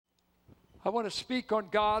I want to speak on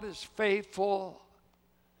God as faithful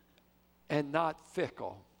and not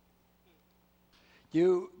fickle.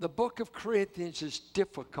 The book of Corinthians is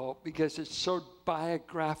difficult because it's so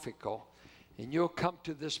biographical. And you'll come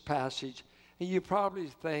to this passage and you probably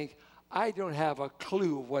think, I don't have a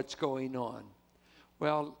clue what's going on.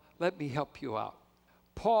 Well, let me help you out.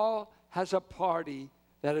 Paul has a party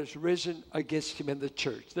that has risen against him in the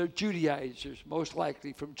church. They're Judaizers, most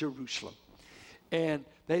likely from Jerusalem. And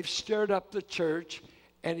they've stirred up the church,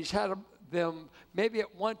 and he's had them, maybe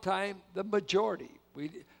at one time, the majority.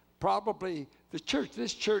 This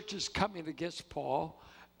church is coming against Paul.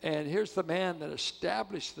 And here's the man that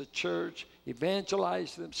established the church,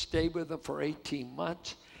 evangelized them, stayed with them for 18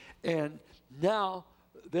 months. And now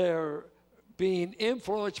they're being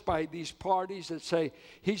influenced by these parties that say,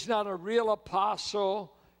 he's not a real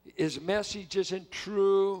apostle, his message isn't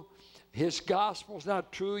true, his gospel's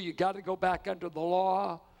not true, you got to go back under the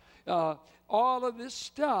law, all of this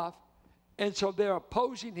stuff. And so they're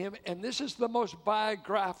opposing him, and this is the most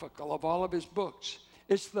biographical of all of his books.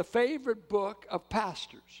 It's the favorite book of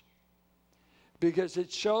pastors because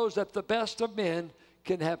it shows that the best of men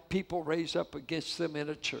can have people raise up against them in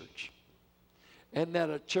a church. And that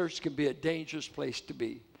a church can be a dangerous place to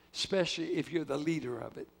be, especially if you're the leader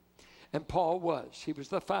of it. And Paul was. He was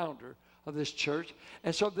the founder of this church.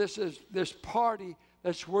 And so this party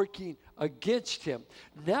that's working against him.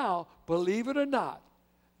 Now, believe it or not,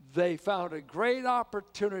 they found a great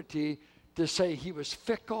opportunity to say he was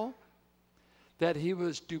fickle, that he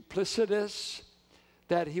was duplicitous,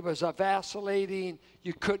 that he was vacillating.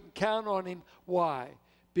 You couldn't count on him. Why?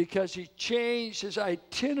 Because he changed his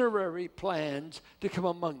itinerary plans to come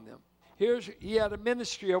among them. He had a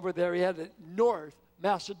ministry over there. He had it North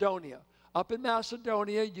Macedonia. Up in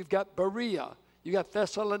Macedonia, you've got Berea. You've got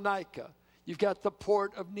Thessalonica. You've got the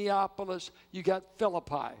port of Neapolis. You've got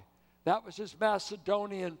Philippi. That was his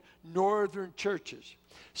Macedonian northern churches.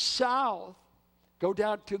 South, go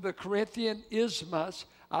down to the Corinthian isthmus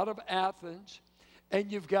out of Athens,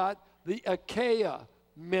 and you've got the Achaia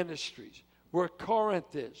ministries, where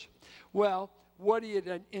Corinth is. Well, what he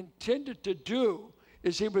had intended to do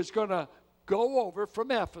is he was going to go over from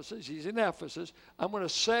Ephesus. He's in Ephesus. I'm going to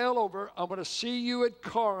sail over. I'm going to see you at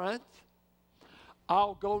Corinth.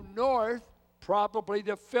 I'll go north, probably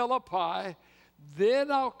to Philippi.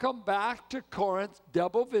 Then I'll come back to Corinth,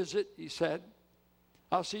 double visit, he said.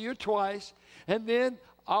 I'll see you twice. And then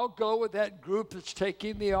I'll go with that group that's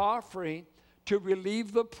taking the offering to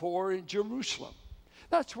relieve the poor in Jerusalem.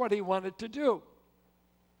 That's what he wanted to do.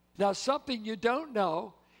 Now, something you don't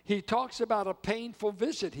know, he talks about a painful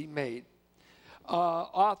visit he made.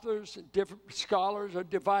 Authors and different scholars are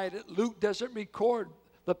divided. Luke doesn't record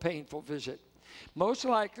the painful visit. Most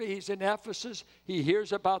likely he's in Ephesus. He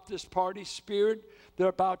hears about this party spirit. They're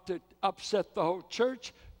about to upset the whole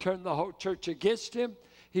church, turn the whole church against him.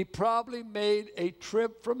 He probably made a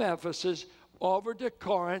trip from Ephesus over to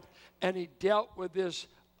Corinth, and he dealt with this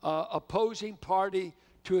opposing party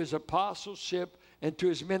to his apostleship and to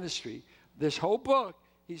his ministry. This whole book,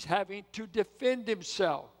 he's having to defend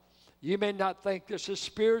himself. You may not think this is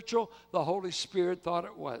spiritual. The Holy Spirit thought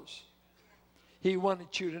it was. He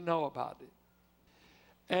wanted you to know about it.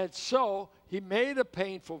 And so he made a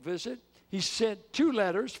painful visit. He sent 2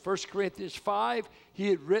 letters, 1 Corinthians 5. He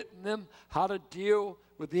had written them how to deal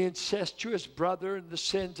with the incestuous brother and the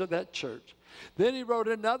sins of that church. Then he wrote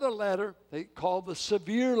another letter they called the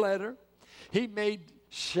severe letter. He made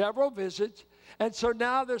several visits. And so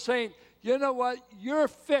now they're saying, you know what? You're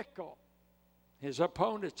fickle. His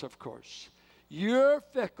opponents, of course. You're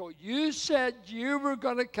fickle. You said you were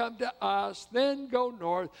going to come to us, then go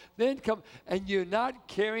north, then come, and you're not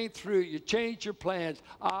carrying through. You changed your plans.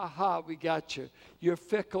 Aha, we got you. You're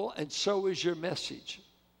fickle, and so is your message.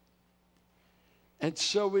 And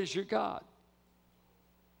so is your God.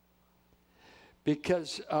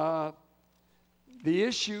 Because the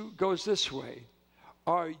issue goes this way.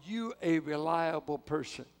 Are you a reliable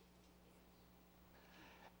person?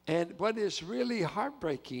 And what is really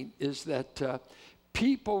heartbreaking is that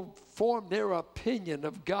people form their opinion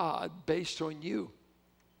of God based on you.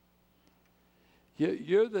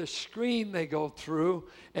 You're the screen they go through,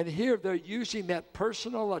 and here they're using that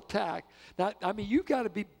personal attack. Now, I mean, you've got to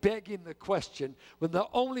be begging the question when the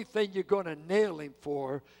only thing you're going to nail him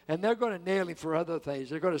for, and they're going to nail him for other things.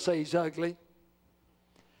 They're going to say he's ugly.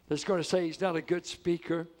 They're going to say he's not a good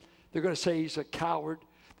speaker. They're going to say he's a coward.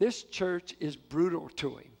 This church is brutal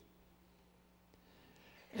to him.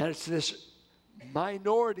 And it's this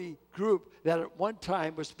minority group that at one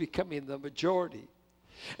time was becoming the majority.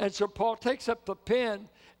 And so Paul takes up the pen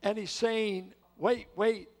and he's saying, wait,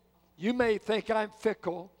 you may think I'm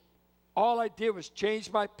fickle, All I did was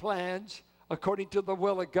change my plans according to the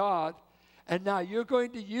will of God. And now you're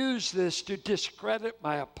going to use this to discredit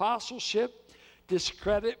my apostleship,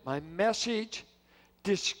 discredit my message,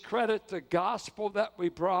 discredit the gospel that we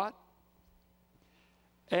brought.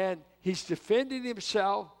 And he's defending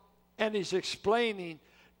himself, and he's explaining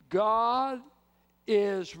God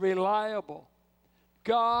is reliable.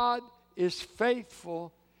 God is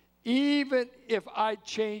faithful, even if I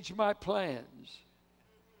change my plans.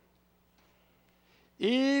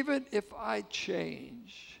 Even if I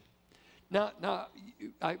change. Now,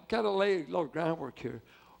 I've got to lay a little groundwork here.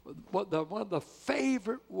 One of the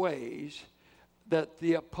favorite ways that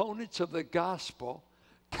the opponents of the gospel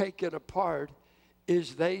take it apart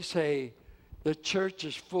is they say the church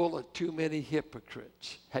is full of too many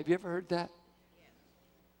hypocrites. Have you ever heard that?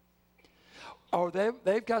 Or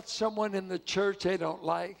they've got someone in the church they don't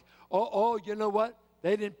like. Oh, you know what?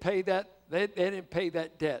 They didn't pay that. They didn't pay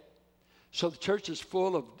that debt. So the church is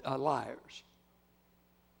full of liars.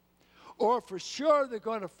 Or for sure they're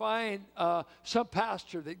going to find some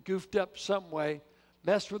pastor that goofed up some way,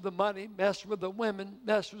 messed with the money, messed with the women,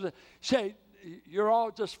 say, you're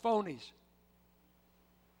all just phonies.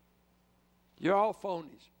 You're all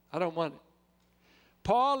phonies. I don't want it.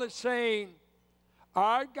 Paul is saying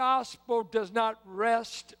our gospel does not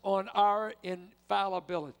rest on our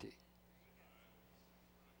infallibility.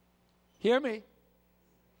 Hear me?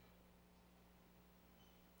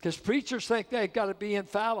 Because preachers think they've got to be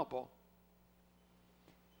infallible.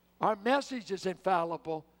 Our message is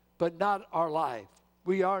infallible, but not our life.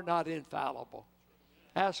 We are not infallible.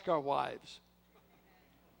 Ask our wives.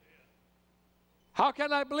 How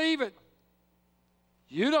can I believe it?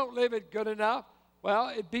 You don't live it good enough. Well,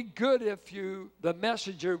 it'd be good if the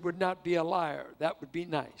messenger would not be a liar. That would be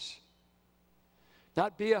nice.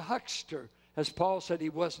 Not be a huckster, as Paul said he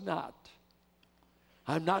was not.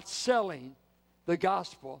 I'm not selling the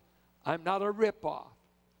gospel. I'm not a ripoff.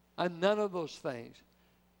 I'm none of those things.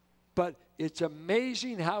 But it's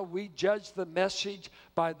amazing how we judge the message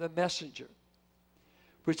by the messenger,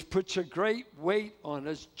 which puts a great weight on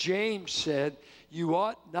us. James said, you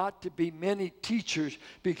ought not to be many teachers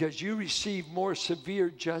because you receive more severe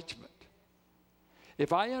judgment.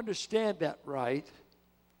 If I understand that right,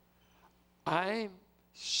 I'm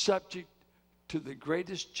subject to the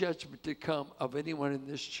greatest judgment to come of anyone in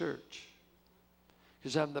this church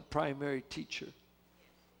because I'm the primary teacher.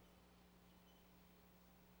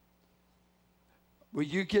 Will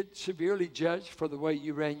you get severely judged for the way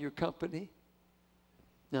you ran your company?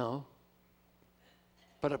 No.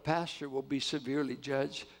 But a pastor will be severely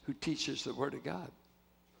judged who teaches the Word of God.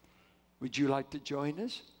 Would you like to join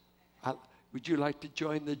us? Would you like to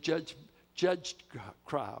join the judged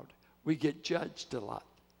crowd? We get judged a lot.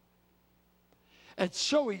 And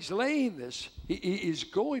so he's laying this. He is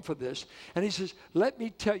going for this. And he says, let me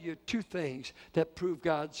tell you two things that prove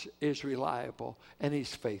God is reliable and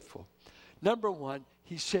he's faithful. Number one,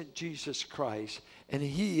 he sent Jesus Christ, and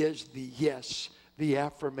he is the yes, the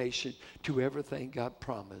affirmation to everything God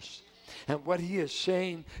promised. And what he is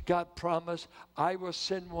saying, God promised, I will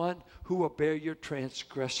send one who will bear your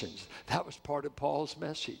transgressions. That was part of Paul's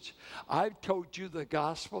message. I've told you the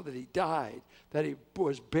gospel, that he died, that he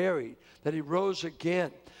was buried, that he rose again.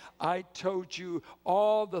 I told you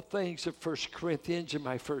all the things of 1 Corinthians in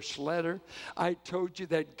my first letter. I told you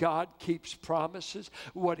that God keeps promises.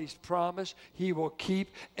 What he's promised, he will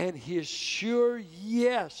keep. And his sure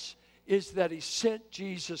yes is that he sent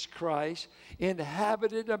Jesus Christ,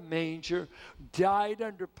 inhabited a manger, died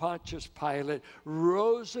under Pontius Pilate,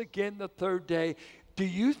 rose again the third day. Do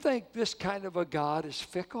you think this kind of a God is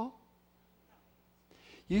fickle?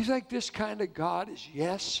 You think this kind of God is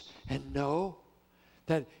yes and no?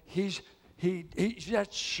 That he's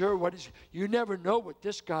not sure what is. You never know what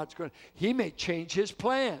this God's going to. He may change his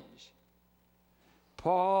plans.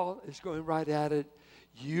 Paul is going right at it.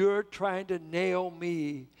 You're trying to nail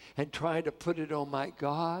me and trying to put it on my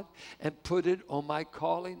God and put it on my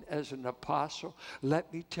calling as an apostle.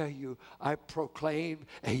 Let me tell you, I proclaim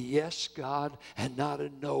a yes God and not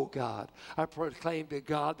a no God. I proclaim the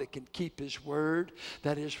God that can keep his word,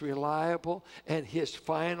 that is reliable, and his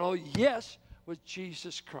final yes was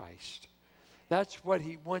Jesus Christ. That's what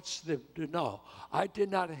he wants them to know. I did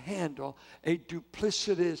not handle a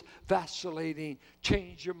duplicitous, vacillating,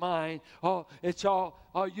 change your mind.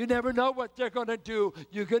 You never know what they're going to do.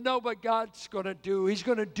 You can know what God's going to do. He's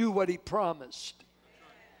going to do what he promised.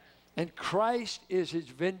 And Christ is his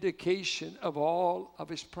vindication of all of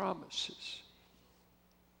his promises.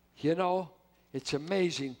 You know, it's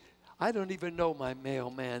amazing. I don't even know my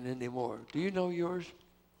mailman anymore. Do you know yours?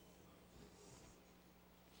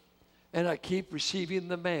 And I keep receiving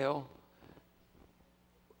the mail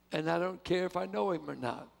And I don't care if I know him or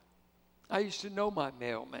not. I used to know my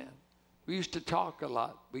mailman. We used to talk a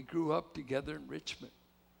lot. We grew up together in Richmond.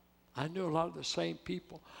 I knew a lot of the same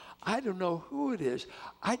people. I don't know who it is.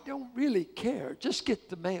 I don't really care. Just get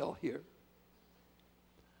the mail here.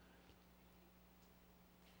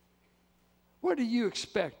 What do you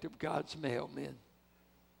expect of God's mailmen?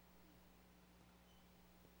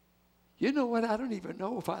 You know what? I don't even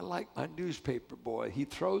know if I like my newspaper boy. He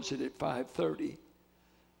throws it at 5:30.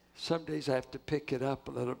 Some days I have to pick it up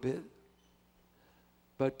a little bit.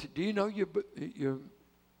 But do you know your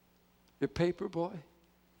paper boy?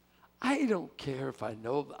 I don't care if I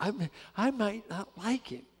know. I might not like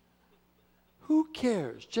him. Who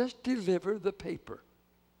cares? Just deliver the paper.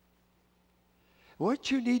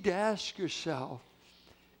 What you need to ask yourself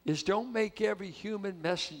is don't make every human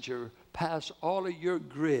messenger pass all of your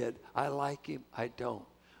grid. I like him, I don't.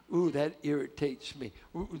 Ooh, that irritates me.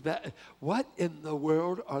 Ooh, what in the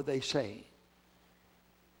world are they saying?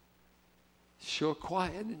 Sure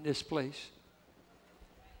quiet in this place.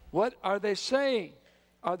 What are they saying?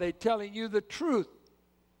 Are they telling you the truth?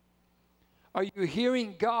 Are you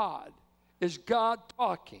hearing God? Is God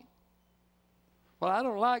talking? Well, I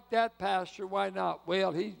don't like that, Pastor. Why not?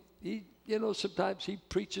 Well, he sometimes he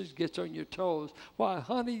preaches, gets on your toes. Why,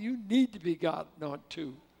 honey, you need to be gotten on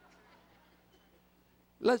too.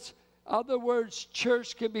 Other words,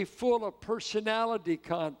 church can be full of personality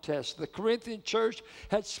contests. The Corinthian church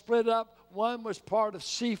had split up. One was part of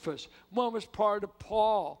Cephas. One was part of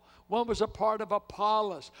Paul. One was a part of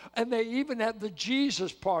Apollos. And they even had the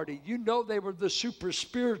Jesus party. You know they were the super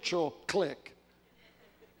spiritual clique.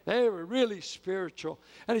 They were really spiritual.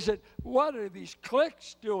 And he said, what are these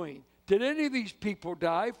cliques doing? Did any of these people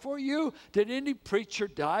die for you? Did any preacher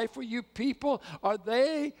die for you people?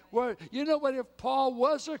 You know what? If Paul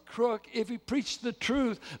was a crook, if he preached the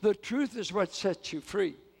truth is what sets you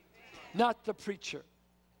free, not the preacher.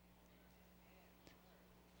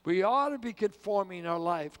 We ought to be conforming our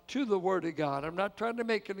life to the Word of God. I'm not trying to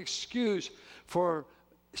make an excuse for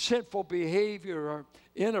sinful behavior or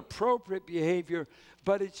inappropriate behavior,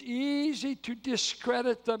 but it's easy to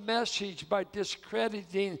discredit the message by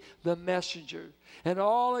discrediting the messenger. And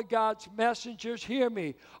all of God's messengers, hear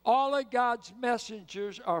me, all of God's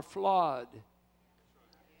messengers are flawed.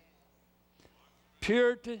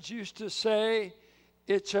 Puritans used to say,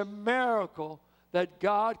 it's a miracle that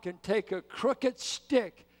God can take a crooked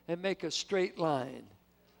stick and make a straight line.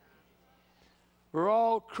 We're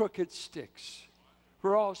all crooked sticks.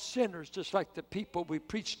 We're all sinners, just like the people we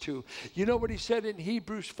preach to. You know what he said in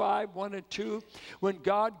Hebrews 5, 1 and 2? When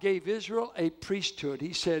God gave Israel a priesthood,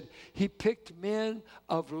 he said he picked men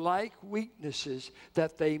of like weaknesses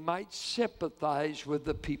that they might sympathize with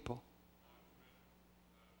the people.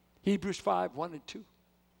 Hebrews 5, 1 and 2.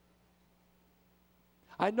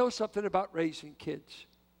 I know something about raising kids.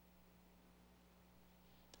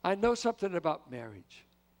 I know something about marriage.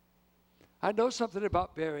 I know something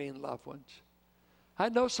about burying loved ones. I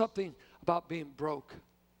know something about being broke.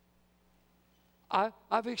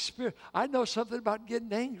 I've experienced, I know something about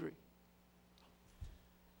getting angry.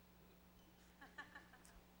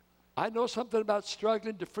 I know something about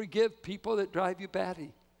struggling to forgive people that drive you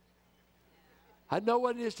batty. I know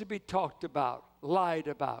what it is to be talked about, lied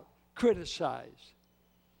about, criticized.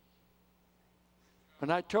 When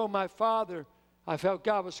I told my father I felt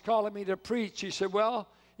God was calling me to preach, he said, well,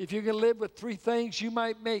 if you can live with 3 things, you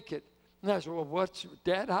might make it. And I said, well,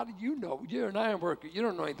 Dad, how do you know? You're an iron worker. You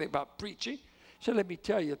don't know anything about preaching. He said, let me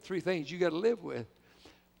tell you 3 things you got to live with.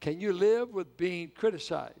 Can you live with being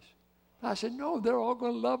criticized? I said, no, they're all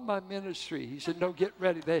going to love my ministry. He said, no, get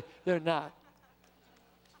ready. They're not.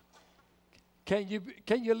 Can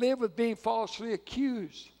you live with being falsely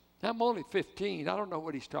accused? I'm only 15. I don't know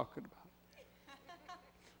what he's talking about.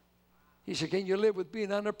 He said, can you live with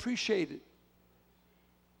being unappreciated?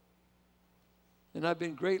 And I've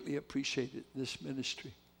been greatly appreciated in this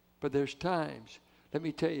ministry. But there's times, let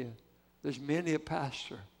me tell you, there's many a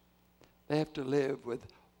pastor. They have to live with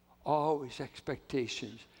always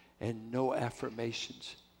expectations and no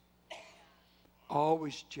affirmations.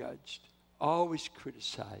 Always judged, always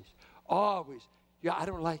criticized, always, yeah, I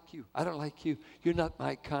don't like you. I don't like you. You're not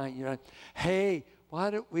my kind. You're not. Hey, why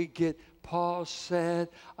don't we get, Paul said,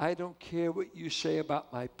 I don't care what you say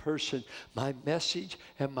about my person. My message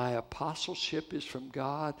and my apostleship is from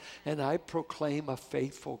God, and I proclaim a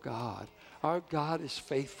faithful God. Our God is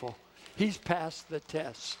faithful. He's passed the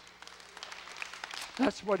test.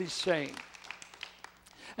 That's what he's saying.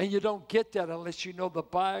 And you don't get that unless you know the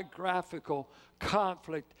biographical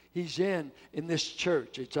conflict he's in this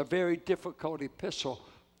church. It's a very difficult epistle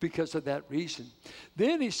because of that reason.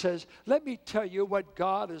 Then he says, let me tell you what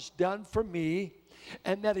God has done for me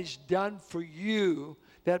and that he's done for you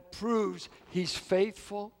that proves he's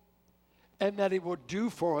faithful and that he will do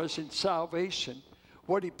for us in salvation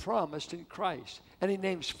what he promised in Christ. And he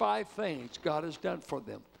names 5 things God has done for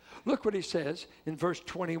them. Look what he says in verse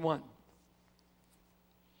 21.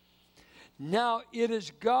 Now it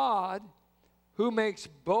is God who makes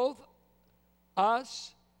both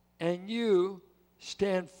us and you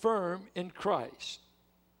stand firm in Christ.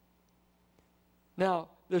 Now,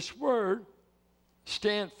 this word,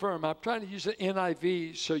 stand firm, I'm trying to use the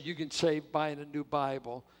NIV so you can save buying a new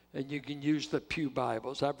Bible and you can use the Pew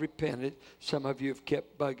Bibles. I've repented. Some of you have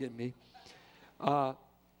kept bugging me.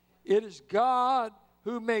 It is God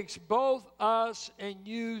who makes both us and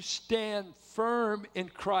you stand firm in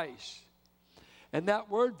Christ. And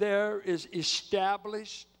that word there is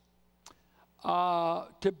established,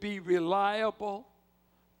 to be reliable,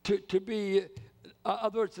 to be, in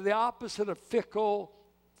other words, the opposite of fickle,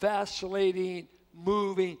 vacillating,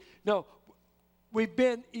 moving. No, we've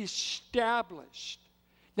been established.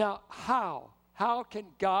 Now, how? How can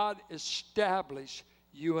God establish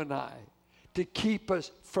you and I to keep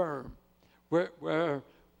us firm where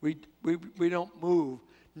we don't move?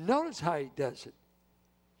 Notice how he does it.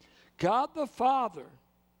 God the Father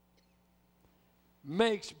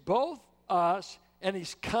makes both us, and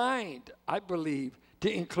he's kind, I believe,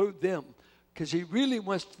 to include them, because he really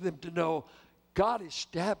wants them to know, God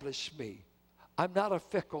established me. I'm not a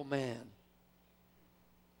fickle man.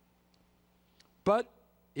 But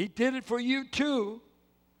he did it for you too.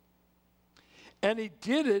 And he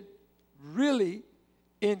did it really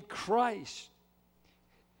in Christ.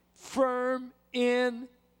 Firm in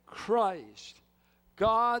Christ.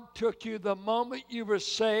 God took you the moment you were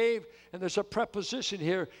saved, and there's a preposition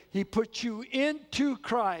here. He put you into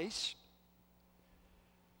Christ,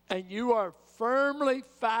 and you are firmly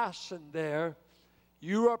fastened there.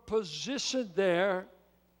 You are positioned there,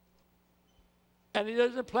 and he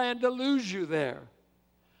doesn't plan to lose you there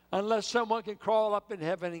unless someone can crawl up in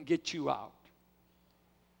heaven and get you out.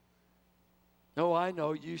 No, I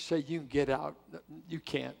know. You say you can get out. You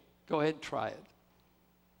can't. Go ahead and try it.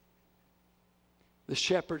 The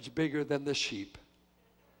shepherd's bigger than the sheep.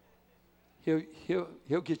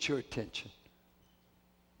 He'll get your attention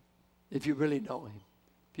if you really know him.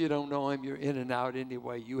 If you don't know him, you're in and out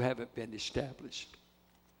anyway. You haven't been established.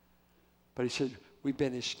 But he says, we've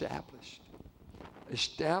been established.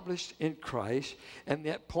 Established in Christ. And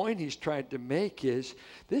that point he's trying to make is,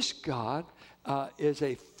 this God is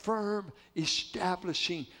a firm,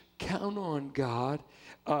 establishing, count on God.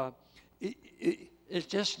 It's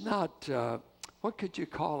just not... what could you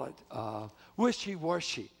call it?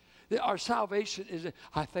 Wishy-washy. Our salvation isn't,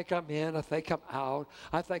 I think I'm in, I think I'm out,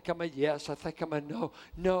 I think I'm a yes, I think I'm a no.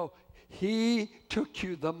 No, he took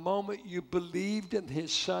you the moment you believed in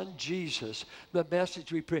his son Jesus, the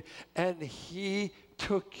message we preach, and he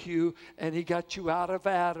took you and he got you out of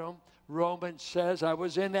Adam. Romans says, I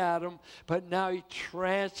was in Adam, but now he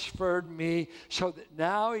transferred me so that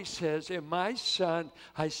now he says, in my son,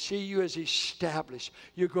 I see you as established.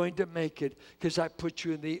 You're going to make it because I put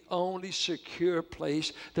you in the only secure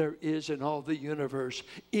place there is in all the universe,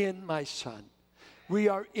 in my son. We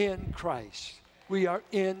are in Christ. We are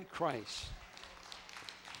in Christ.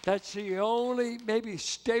 That's the only maybe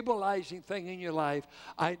stabilizing thing in your life.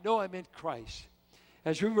 I know I'm in Christ.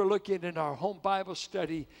 As we were looking in our home Bible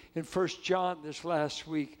study in 1 John this last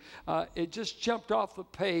week, it just jumped off the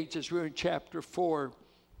page as we were in chapter 4.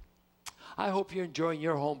 I hope you're enjoying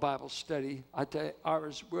your home Bible study. I tell you,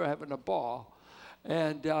 ours, we're having a ball.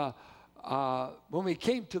 And when we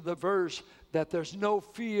came to the verse that there's no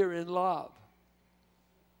fear in love,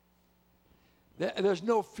 there's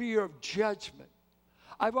no fear of judgment.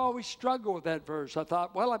 I've always struggled with that verse. I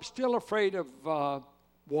thought, well, I'm still afraid of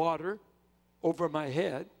water over my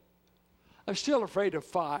head. I'm still afraid of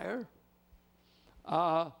fire.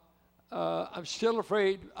 I'm still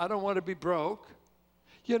afraid. I don't want to be broke.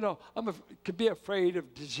 You know, could be afraid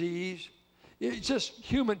of disease. It's just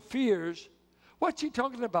human fears. What's he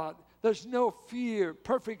talking about? There's no fear.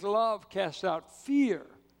 Perfect love casts out fear.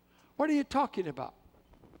 What are you talking about?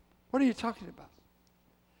 What are you talking about?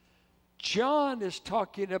 John is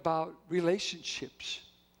talking about relationships.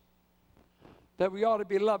 That we ought to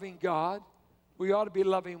be loving God. We ought to be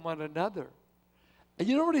loving one another. And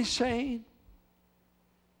you know what he's saying?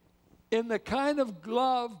 In the kind of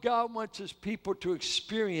love God wants his people to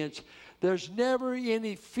experience, there's never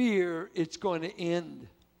any fear it's going to end.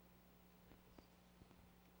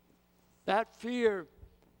 That fear,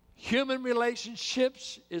 human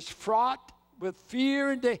relationships, is fraught with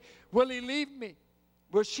fear and day. Will he leave me?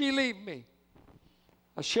 will she leave me?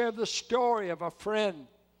 I shared the story of a friend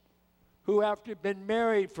who, after he'd been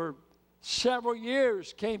married for several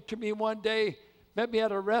years, came to me one day, met me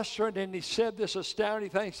at a restaurant, and he said this astounding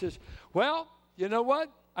thing. He says, well, you know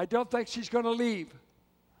what? I don't think she's going to leave.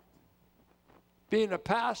 Being a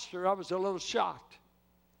pastor, I was a little shocked.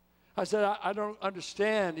 I said, I don't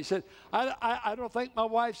understand. He said, I don't think my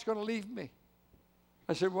wife's going to leave me.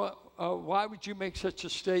 I said, well, why would you make such a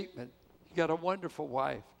statement? You got a wonderful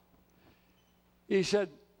wife. He said,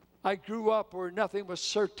 I grew up where nothing was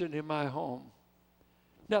certain in my home.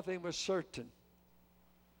 Nothing was certain.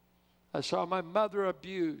 I saw my mother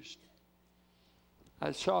abused.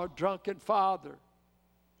 I saw a drunken father.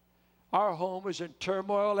 Our home was in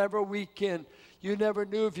turmoil every weekend. You never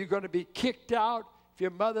knew if you were going to be kicked out, if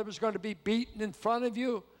your mother was going to be beaten in front of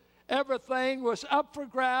you. Everything was up for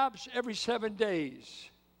grabs every 7 days.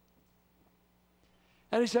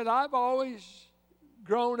 And he said, I've always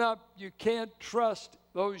grown up, you can't trust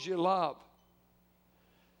those you love.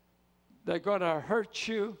 They're going to hurt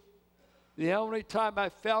you. The only time I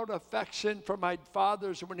felt affection for my father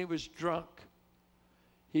is when he was drunk.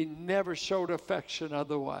 He never showed affection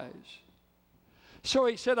otherwise. So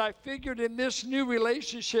he said, I figured in this new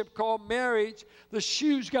relationship called marriage, the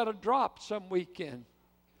shoe's got to drop some weekend.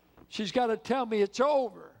 She's got to tell me it's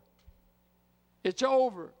over. It's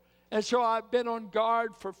over. And so I've been on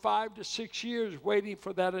guard for 5 to 6 years waiting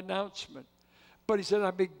for that announcement. But he said,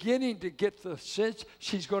 I'm beginning to get the sense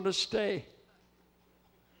she's going to stay.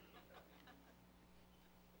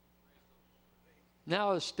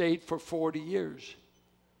 Now has stayed for 40 years.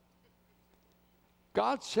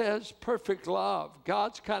 God says perfect love.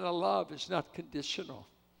 God's kind of love is not conditional.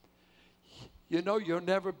 You know, you'll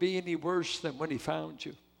never be any worse than when he found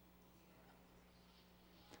you.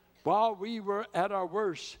 While we were at our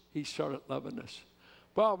worst, he started loving us.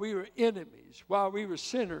 While we were enemies, while we were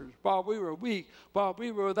sinners, while we were weak, while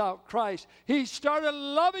we were without Christ, he started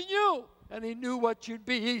loving you, and he knew what you'd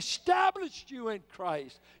be. He established you in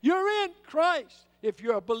Christ. You're in Christ if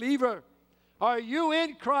you're a believer. Are you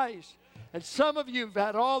in Christ? And some of you have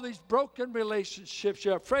had all these broken relationships.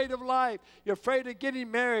 You're afraid of life. You're afraid of getting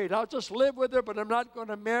married. I'll just live with her, but I'm not going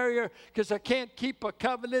to marry her because I can't keep a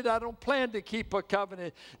covenant. I don't plan to keep a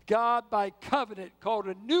covenant. God, by covenant, called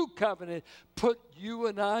a new covenant, put you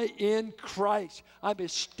and I in Christ. I'm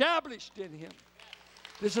established in him.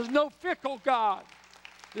 This is no fickle God.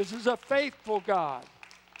 This is a faithful God.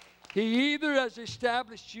 He either has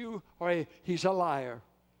established you or he's a liar.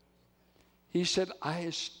 He said, I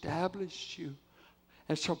established you.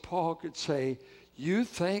 And so Paul could say, you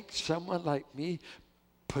think someone like me,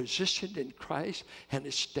 positioned in Christ and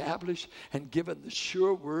established and given the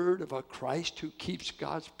sure word of a Christ who keeps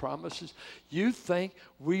God's promises, you think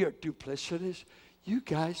we are duplicitous? You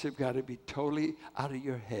guys have got to be totally out of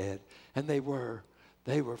your head. And they were.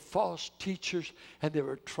 They were false teachers, and they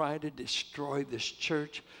were trying to destroy this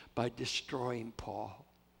church by destroying Paul.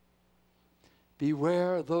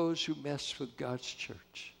 Beware of those who mess with God's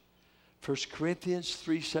church. 1 Corinthians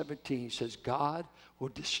 3:17 says, God will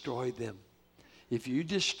destroy them. If you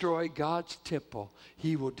destroy God's temple,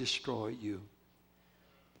 he will destroy you.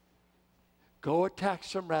 Go attack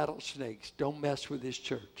some rattlesnakes. Don't mess with his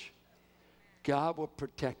church. God will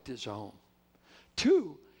protect his own.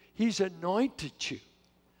 2, he's anointed you.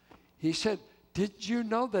 He said, did you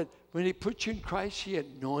know that when he put you in Christ, he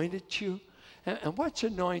anointed you? And what's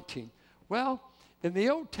anointing? Well, in the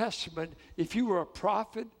Old Testament, if you were a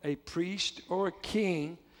prophet, a priest, or a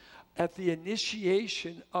king, at the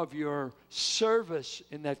initiation of your service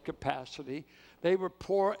in that capacity, they would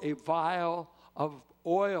pour a vial of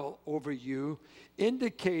oil over you,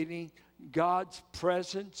 indicating God's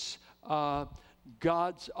presence,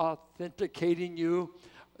 God's authenticating you.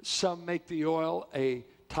 Some make the oil a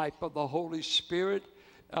type of the Holy Spirit.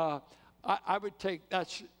 I would take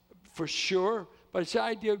that's for sure. But it's the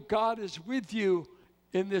idea of God is with you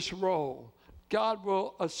in this role. God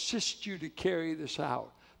will assist you to carry this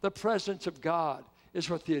out. The presence of God is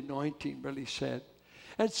what the anointing really said.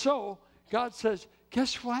 And so God says,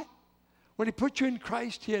 guess what? When he put you in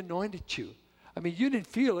Christ, he anointed you. I mean, you didn't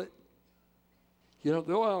feel it. You know,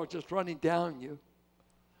 the oil was just running down you.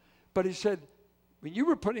 But he said, when you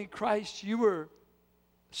were put in Christ, you were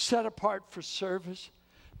set apart for service.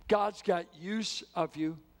 God's got use of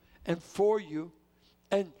you and for you.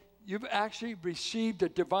 And you've actually received a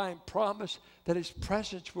divine promise that his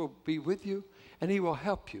presence will be with you and he will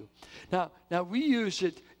help you. Now we use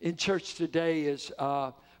it in church today as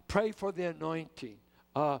pray for the anointing.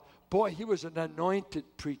 Boy, he was an anointed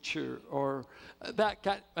preacher or that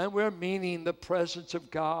kind. And we're meaning the presence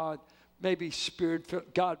of God maybe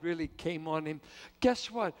God really came on him.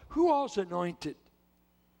 Guess what? Who all's anointed?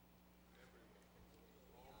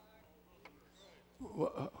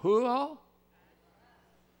 Who all?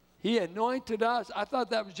 He anointed us. I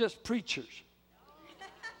thought that was just preachers.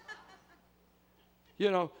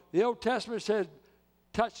 You know, the Old Testament said,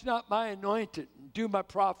 touch not my anointed, and do my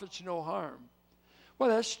prophets no harm. Well,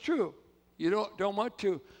 that's true. You don't want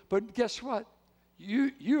to. But guess what?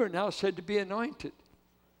 You are now said to be anointed.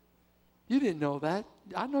 You didn't know that.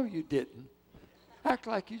 I know you didn't. Act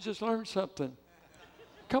like you just learned something.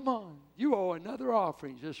 Come on. You owe another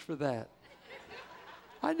offering just for that.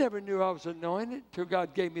 I never knew I was anointed till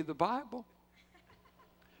God gave me the Bible.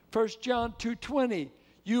 1 John 2:20,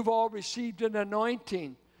 you've all received an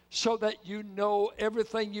anointing so that you know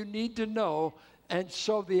everything you need to know, and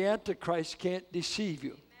so the Antichrist can't deceive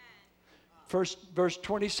you. Verse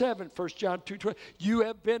 27, 1 John 2:20, you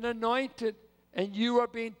have been anointed and you are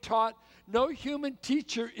being taught. No human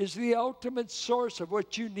teacher is the ultimate source of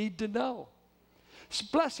what you need to know.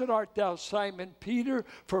 Blessed art thou, Simon Peter,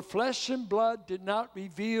 for flesh and blood did not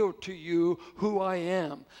reveal to you who I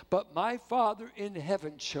am, but my Father in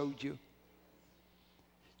heaven showed you.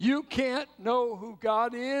 You can't know who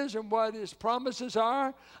God is and what his promises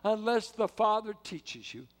are unless the Father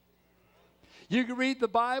teaches you. You can read the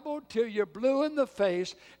Bible till you're blue in the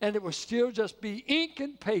face, and it will still just be ink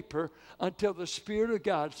and paper until the Spirit of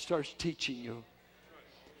God starts teaching you.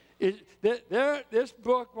 This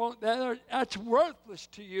book won't, that's worthless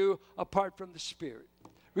to you apart from the Spirit.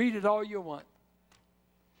 Read it all you want.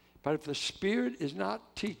 But if the Spirit is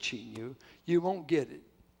not teaching you, you won't get it.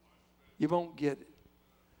 You won't get it.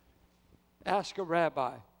 Ask a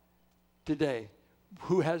rabbi today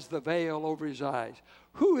who has the veil over his eyes.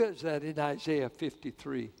 Who is that in Isaiah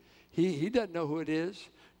 53? He doesn't know who it is.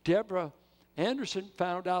 Deborah Anderson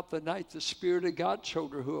found out the night the Spirit of God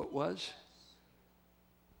showed her who it was.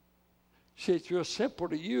 See, it's real simple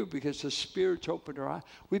to you because the Spirit's opened her eye.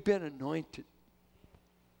 We've been anointed.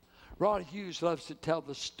 Ron Hughes loves to tell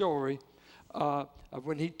the story of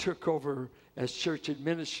when he took over as church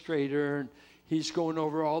administrator, and he's going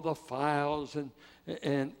over all the files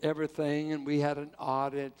and everything, and we had an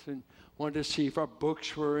audit and wanted to see if our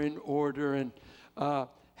books were in order, and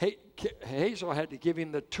Hazel had to give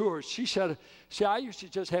him the tour. She said, see, I used to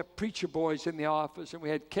just have preacher boys in the office, and we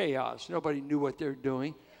had chaos. Nobody knew what they were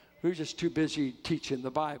doing. We were just too busy teaching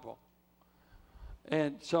the Bible.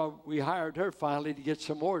 And so we hired her finally to get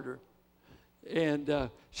some order.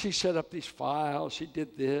 And she set up these files. She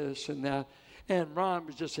did this and that. And Ron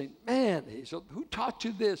was just saying, man, Hazel, who taught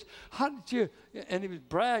you this? How did you? And he was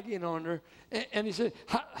bragging on her. And he said,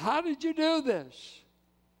 how did you do this?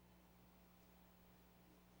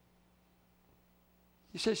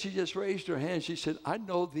 He said she just raised her hand. She said, I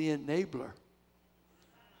know the enabler.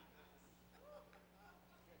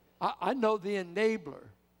 I know the enabler.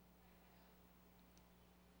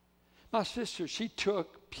 My sister, she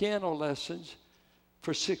took piano lessons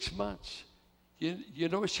for 6 months. You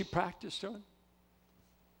know what she practiced on?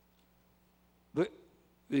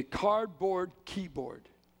 The cardboard keyboard.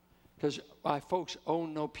 Because my folks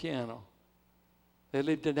own no piano. They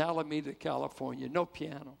lived in Alameda, California. No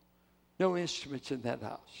piano. No instruments in that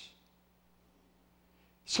house.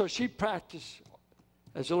 So she practiced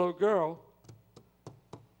as a little girl.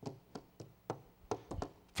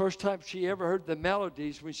 First time she ever heard the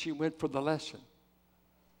melodies when she went for the lesson.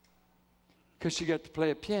 Because she got to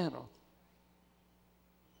play a piano.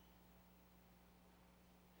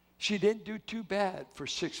 She didn't do too bad for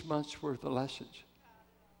 6 months worth of lessons.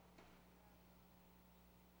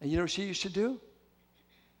 And you know what she used to do?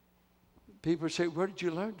 People say, where did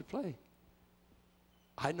you learn to play?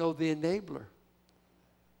 I know the enabler.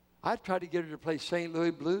 I tried to get her to play St.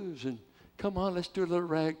 Louis blues, and come on, let's do a little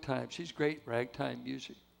ragtime. She's great ragtime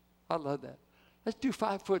music. I love that. Let's do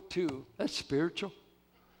 5'2". That's spiritual.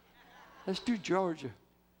 Let's do Georgia.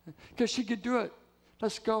 Because she could do it.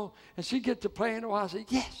 Let's go. And she'd get to playing a while. I say,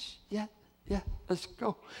 yes, yeah, let's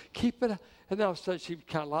go. Keep it up. And then all of a sudden, she'd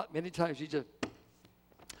kind of, many times, she just,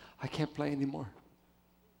 I can't play anymore.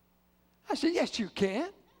 I said, yes, you can.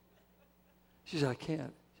 She said, I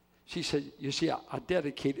can't. She said, you see, I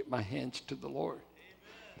dedicated my hands to the Lord.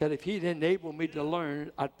 That if he'd enable me to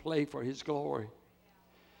learn, I'd play for his glory.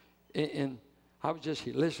 And I was just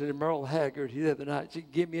listening to Merle Haggard the other night. She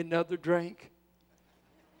said, give me another drink.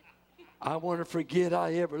 I want to forget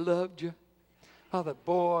I ever loved you. I thought,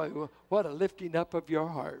 boy, what a lifting up of your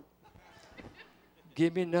heart.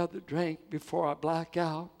 Give me another drink before I black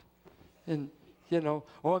out. And,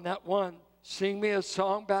 on that one, sing me a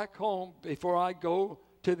song back home before I go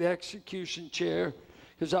to the execution chair.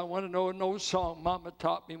 because I want to know an old song Mama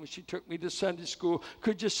taught me when she took me to Sunday school.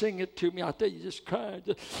 Could you sing it to me? I tell you, just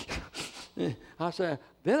cried. I said,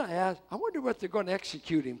 then I asked, I wonder what they're going to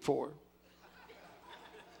execute him for.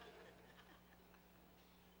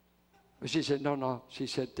 But she said, no. She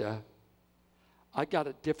said, I got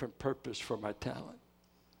a different purpose for my talent.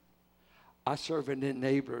 I serve an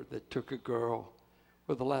enabler that took a girl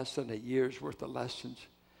with less than a year's worth of lessons.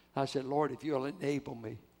 I said, Lord, if you'll enable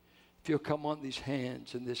me, if you'll come on these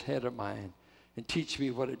hands and this head of mine and teach me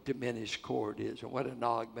what a diminished chord is and what an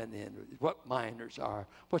augmented is, what minors are,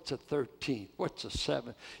 what's a 13th, what's a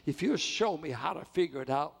 7th. If you'll show me how to figure it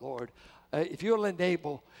out, Lord, if you'll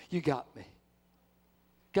enable, you got me.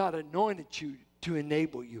 God anointed you to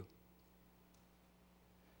enable you.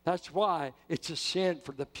 That's why it's a sin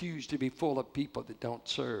for the pews to be full of people that don't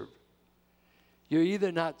serve. You're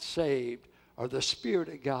either not saved or the Spirit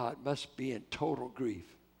of God must be in total grief.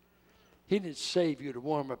 He didn't save you to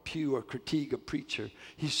warm a pew or critique a preacher.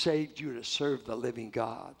 He saved you to serve the living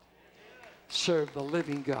God. Serve the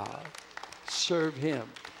living God. Serve Him.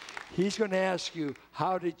 He's going to ask you,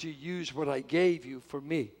 how did you use what I gave you for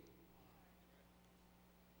me?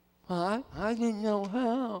 I didn't know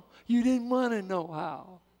how. You didn't want to know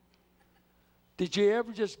how. Did you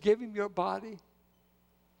ever just give Him your body?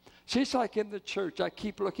 See, it's like in the church. I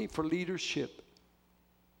keep looking for leadership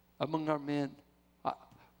among our men.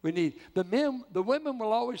 We need the men. The women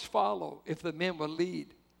will always follow if the men will lead,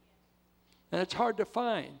 and it's hard to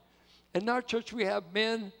find. In our church, we have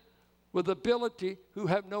men with ability who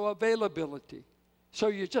have no availability. So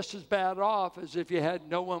you're just as bad off as if you had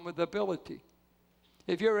no one with ability.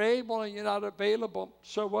 If you're able and you're not available,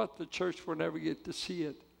 so what? The church will never get to see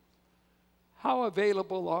it. How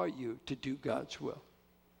available are you to do God's will?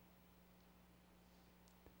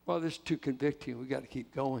 Well, this is too convicting. We've got to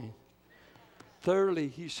keep going. Thirdly,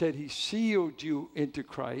 he said he sealed you into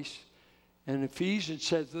Christ. And Ephesians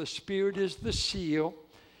says the Spirit is the seal.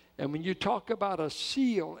 And when you talk about a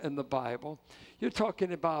seal in the Bible, you're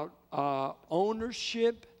talking about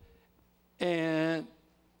ownership, and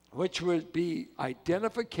which would be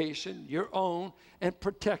identification, your own, and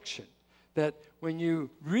protection. That when you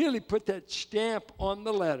really put that stamp on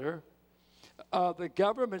the letter, the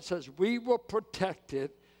government says, we will protect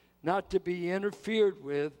it, not to be interfered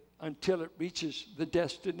with until it reaches the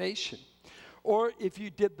destination. Or if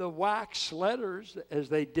you did the wax letters, as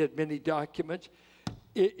they did many documents,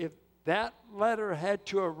 if that letter had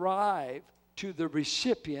to arrive to the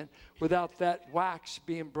recipient without that wax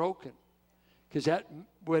being broken, because that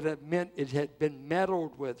would have meant it had been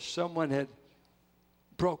meddled with. Someone had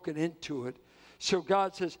broken into it. So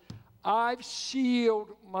God says, I've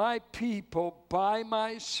sealed my people by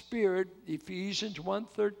my Spirit, Ephesians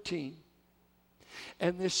 1:13.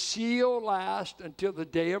 And the seal lasts until the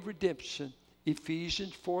day of redemption,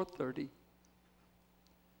 Ephesians 4:30.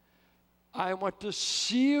 I want to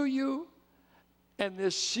seal you, and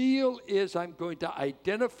this seal is I'm going to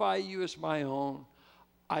identify you as my own.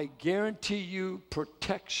 I guarantee you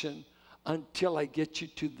protection until I get you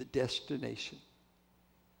to the destination.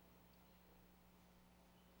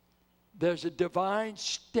 There's a divine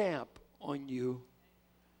stamp on you,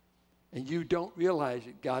 and you don't realize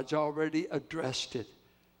it. God's already addressed it.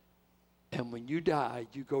 And when you die,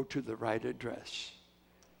 you go to the right address.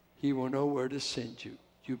 He will know where to send you.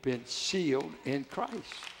 You've been sealed in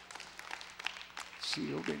Christ.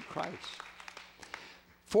 Sealed in Christ.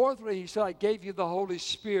 Fourthly, he said, I gave you the Holy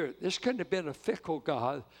Spirit. This couldn't have been a fickle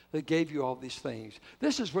God that gave you all these things.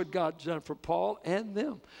 This is what God's done for Paul and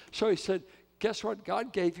them. So he said, guess what?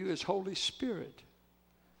 God gave you His Holy Spirit.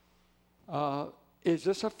 Is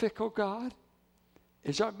this a fickle God?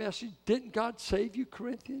 Is our message, didn't God save you,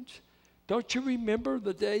 Corinthians? Don't you remember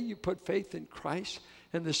the day you put faith in Christ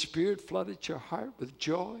and the Spirit flooded your heart with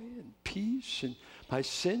joy and peace and my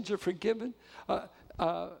sins are forgiven?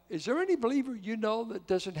 Is there any believer you know that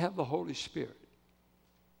doesn't have the Holy Spirit?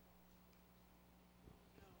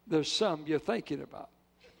 There's some you're thinking about.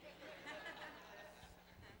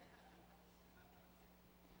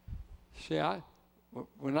 See,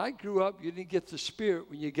 when I grew up, you didn't get the Spirit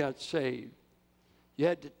when you got saved. You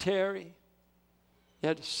had to tarry. You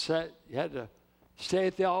had to stay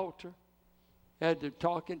at the altar. You had to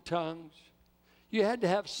talk in tongues. You had to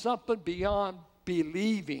have something beyond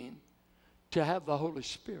believing to have the Holy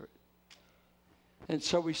Spirit. And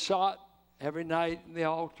so we sought every night in the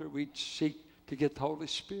altar, we'd seek to get the Holy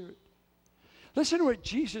Spirit. Listen to what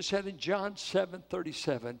Jesus said in John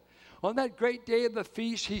 7:37. On that great day of the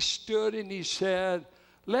feast, he stood and he said,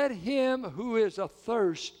 let him who is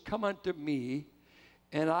athirst come unto me,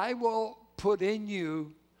 and I will put in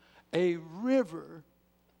you a river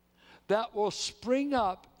that will spring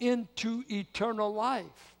up into eternal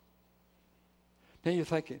life. Then you're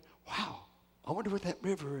thinking, wow, I wonder what that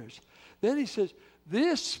river is. Then he says,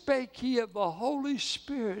 this spake he of the Holy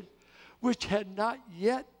Spirit, which had not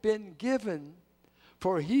yet been given,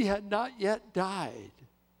 for he had not yet died.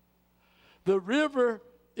 The river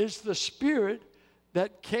is the Spirit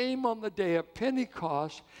that came on the day of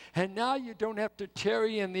Pentecost, and now you don't have to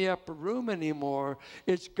tarry in the upper room anymore.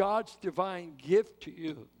 It's God's divine gift to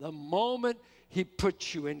you. The moment he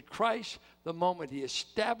puts you in Christ, the moment he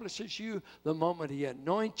establishes you, the moment he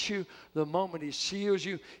anoints you, the moment he seals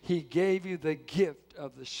you, he gave you the gift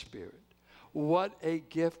of the Spirit. What a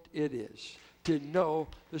gift it is to know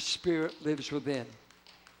the Spirit lives within.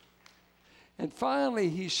 And finally,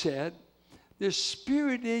 he said, the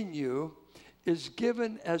Spirit in you is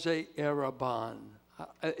given as a arrabon.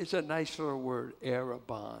 It's a nice little word,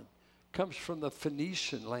 arrabon. Comes from the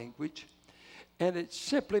Phoenician language, and it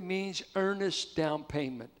simply means earnest down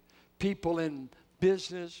payment. People in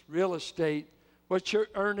business, real estate, what's your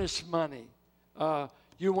earnest money?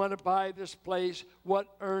 You want to buy this place, what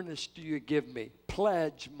earnest do you give me?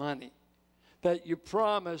 Pledge money that you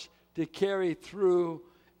promise to carry through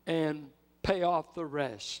and pay off the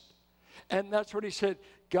rest. And that's what he said.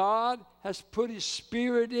 God has put his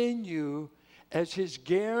Spirit in you as his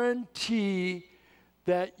guarantee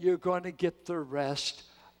that you're going to get the rest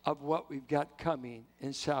of what we've got coming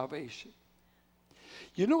in salvation.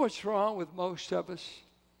 You know what's wrong with most of us?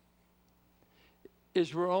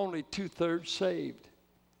 Is we're only 2/3 saved.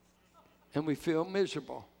 And we feel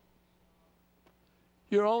miserable.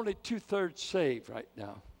 You're only 2/3 saved right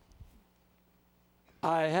now.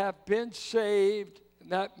 I have been saved, and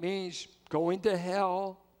that means going to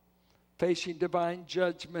hell, facing divine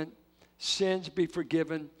judgment, sins be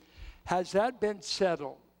forgiven. Has that been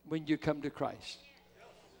settled when you come to Christ?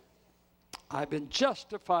 I've been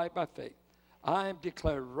justified by faith. I am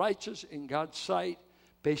declared righteous in God's sight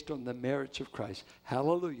based on the merits of Christ.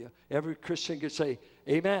 Hallelujah. Every Christian can say,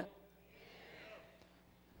 amen.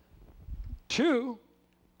 2,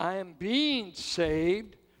 I am being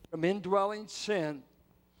saved from indwelling sin.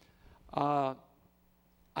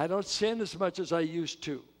 I don't sin as much as I used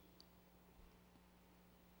to.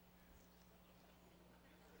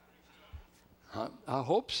 I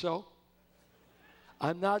hope so.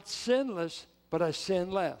 I'm not sinless, but I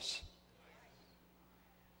sin less.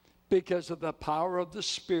 Because of the power of the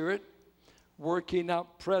Spirit working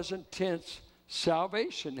out present tense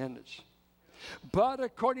salvation in us. But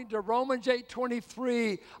according to Romans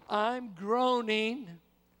 8:23, I'm groaning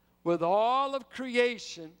with all of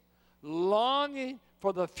creation, longing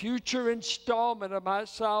for the future installment of my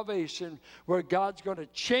salvation, where God's going to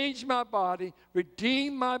change my body,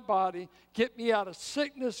 redeem my body, get me out of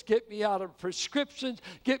sickness, get me out of prescriptions,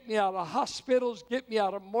 get me out of hospitals, get me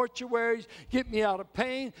out of mortuaries, get me out of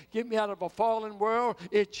pain, get me out of a fallen world.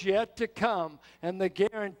 It's yet to come. And the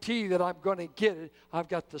guarantee that I'm going to get it, I've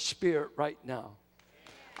got the Spirit right now.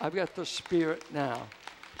 I've got the Spirit now.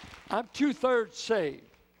 I'm 2/3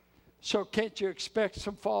 saved. So can't you expect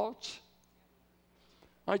some faults?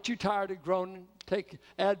 Aren't you tired of groaning? Take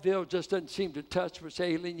Advil, just doesn't seem to touch what's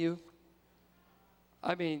ailing you.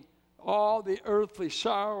 I mean, all the earthly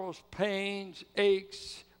sorrows, pains,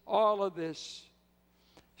 aches, all of this.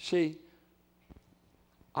 See,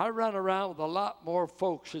 I run around with a lot more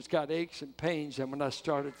folks that's got aches and pains than when I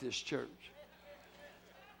started this church.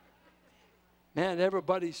 Man,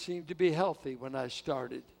 everybody seemed to be healthy when I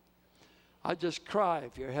started. I just cry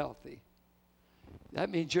if you're healthy. That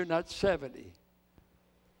means you're not 70.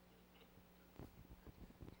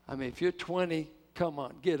 I mean, if you're 20, come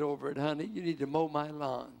on, get over it, honey. You need to mow my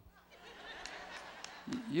lawn.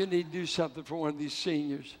 You need to do something for one of these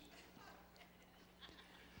seniors.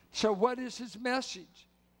 So what is his message?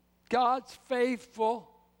 God's faithful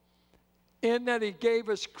in that he gave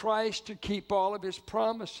us Christ to keep all of his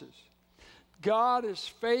promises. God is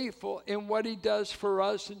faithful in what he does for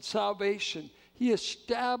us in salvation. He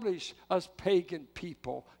established us pagan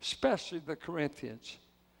people, especially the Corinthians.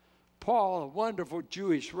 Paul, a wonderful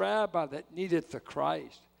Jewish rabbi that needed the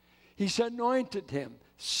Christ. He's anointed him,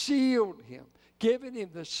 sealed him, given him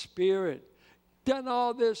the Spirit, done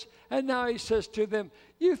all this, and now he says to them,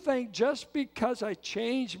 you think just because I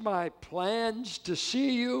changed my plans to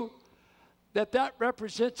see you, that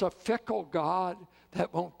represents a fickle God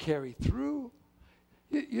that won't carry through?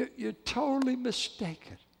 You're totally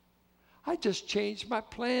mistaken. I just changed my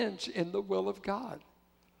plans in the will of God.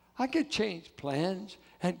 I could change plans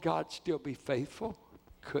and God still be faithful,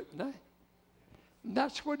 couldn't I? And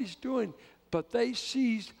that's what he's doing. But they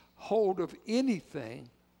seized hold of anything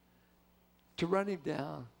to run him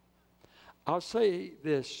down. I'll say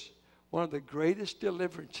this. one of the greatest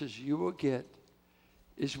deliverances you will get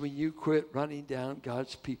is when you quit running down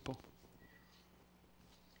God's people.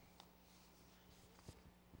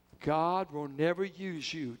 God will never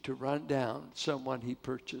use you to run down someone he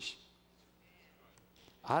purchased.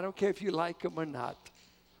 I don't care if you like them or not.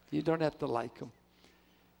 You don't have to like them.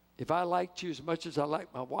 If I liked you as much as I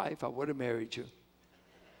like my wife, I would have married you.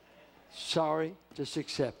 Sorry, just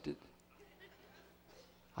accept it.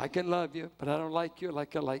 I can love you, but I don't like you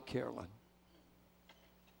like I like Carolyn.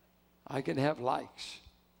 I can have likes,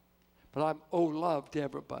 but I'm love to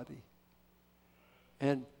everybody.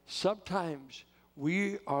 And sometimes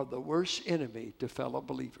we are the worst enemy to fellow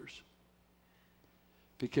believers.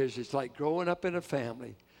 Because it's like growing up in a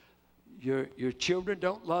family. Your children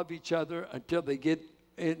don't love each other until they get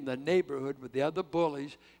in the neighborhood with the other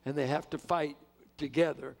bullies and they have to fight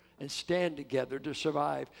together and stand together to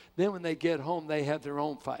survive. Then when they get home, they have their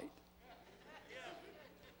own fight.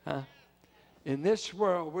 Huh? In this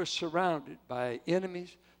world, we're surrounded by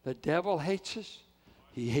enemies. The devil hates us.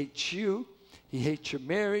 He hates you. He hates your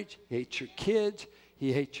marriage. He hates your kids.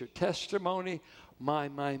 He hates your testimony.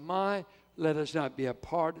 My. Let us not be a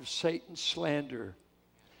part of Satan's slander.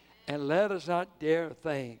 And let us not dare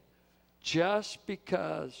think, just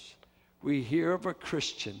because we hear of a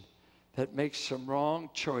Christian that makes some wrong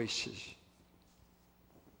choices,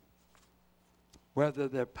 whether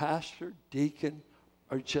they're pastor, deacon,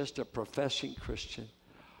 or just a professing Christian,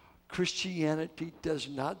 Christianity does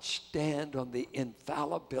not stand on the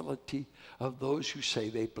infallibility of those who say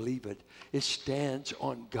they believe it. It stands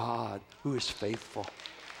on God, who is faithful.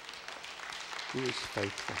 Who is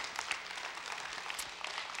faithful.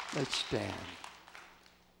 Let's stand.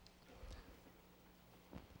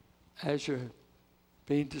 As you're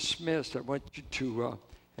being dismissed, I want you to,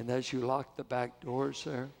 and as you lock the back doors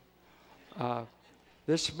there,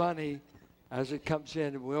 this money, as it comes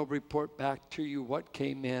in, we'll report back to you what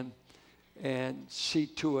came in and see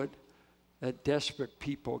to it that desperate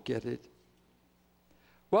people get it.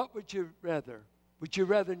 What would you rather? Would you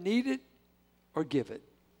rather need it or give it?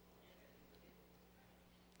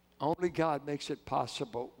 Only God makes it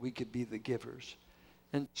possible we could be the givers.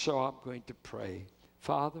 And so I'm going to pray.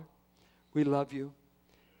 Father, we love you.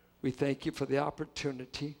 We thank you for the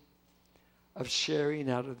opportunity of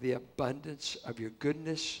sharing out of the abundance of your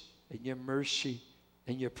goodness and your mercy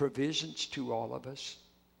and your provisions to all of us.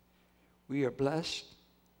 We are blessed,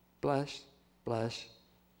 blessed, blessed.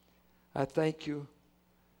 I thank you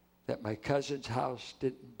that my cousin's house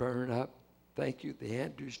didn't burn up. Thank you the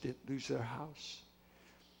Andrews didn't lose their house.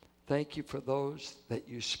 Thank you for those that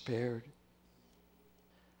you spared.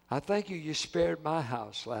 I thank you, you spared my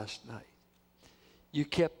house last night. You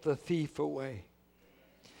kept the thief away.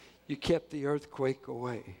 You kept the earthquake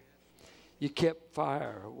away. You kept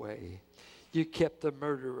fire away. You kept the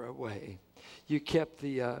murderer away. You kept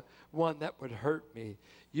the one that would hurt me.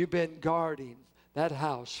 You've been guarding that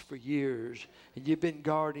house for years, and you've been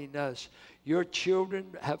guarding us. Your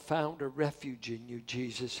children have found a refuge in you,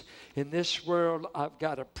 Jesus. In this world, I've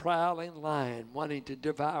got a prowling lion wanting to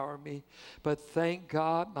devour me, but thank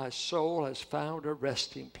God my soul has found a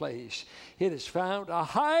resting place. It has found a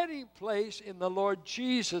hiding place in the Lord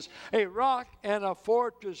Jesus, a rock and a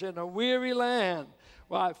fortress in a weary land.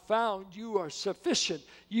 Well, I found you are sufficient.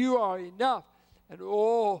 You are enough. And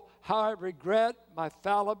oh, how I regret my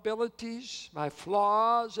fallibilities, my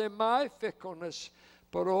flaws, and my fickleness.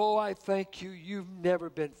 But oh, I thank you, you've never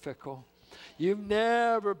been fickle. You've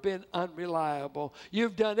never been unreliable.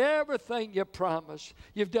 You've done everything you promised.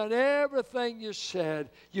 You've done everything you said.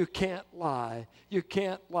 You can't lie. You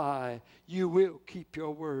can't lie. You will keep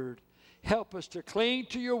your word. Help us to cling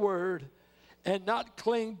to your word and not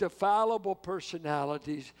cling to fallible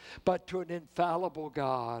personalities, but to an infallible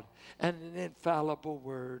God and an infallible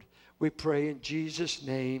word. We pray in Jesus'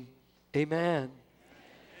 name, amen.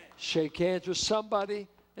 Shake hands with somebody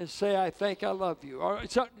and say, I think I love you. Or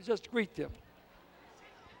just greet them.